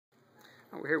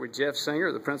We're here with Jeff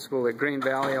Singer, the principal at Green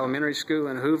Valley Elementary School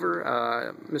in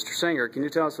Hoover. Mr. Singer, can you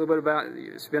tell us a little bit about,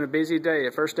 it's been a busy day,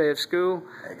 a first day of school.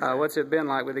 Exactly. What's it been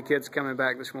like with the kids coming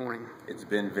back this morning? It's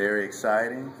been very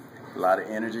exciting, a lot of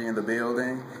energy in the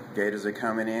building. Gators are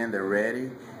coming in, they're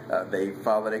ready. They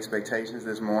followed expectations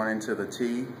this morning to the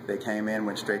T. They came in,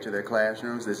 went straight to their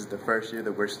classrooms. This is the first year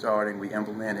that we're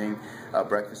implementing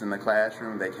breakfast in the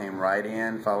classroom. They came right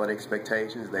in, followed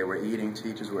expectations. They were eating.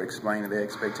 Teachers were explaining their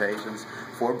expectations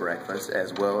for breakfast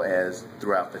as well as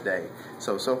throughout the day.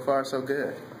 So far, so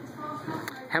good.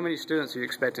 How many students are you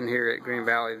expecting here at Green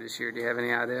Valley this year? Do you have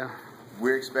any idea?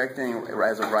 We're expecting,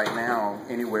 as of right now,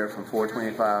 anywhere from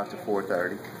 425 to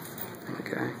 430.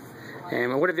 Okay.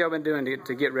 And what have y'all been doing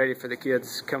to get ready for the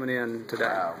kids coming in today?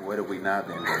 Wow, what have we not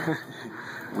been doing?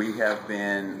 We have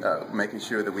been making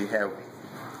sure that we have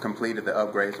completed the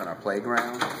upgrades on our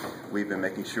playground. We've been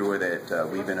making sure that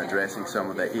we've been addressing some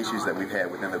of the issues that we've had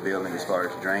within the building as far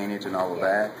as drainage and all of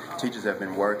that. Teachers have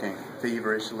been working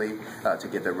feverishly to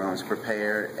get their rooms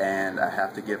prepared, and I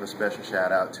have to give a special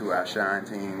shout out to our Shine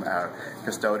team. Our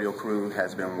custodial crew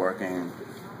has been working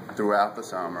throughout the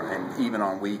summer and even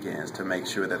on weekends to make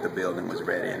sure that the building was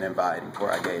ready and inviting for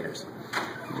our Gators.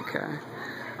 Okay.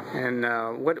 And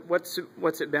what's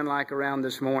it been like around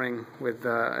this morning?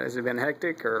 Has it been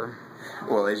hectic or?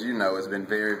 Well, as you know, it's been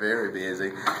very, very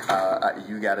busy.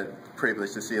 You got a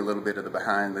privilege to see a little bit of the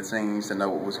behind the scenes to know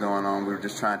what was going on. We were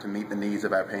just trying to meet the needs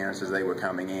of our parents as they were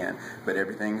coming in. But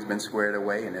everything's been squared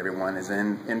away and everyone is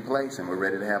in place, and we're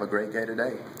ready to have a great Gator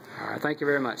Day. All right, thank you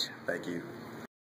very much. Thank you.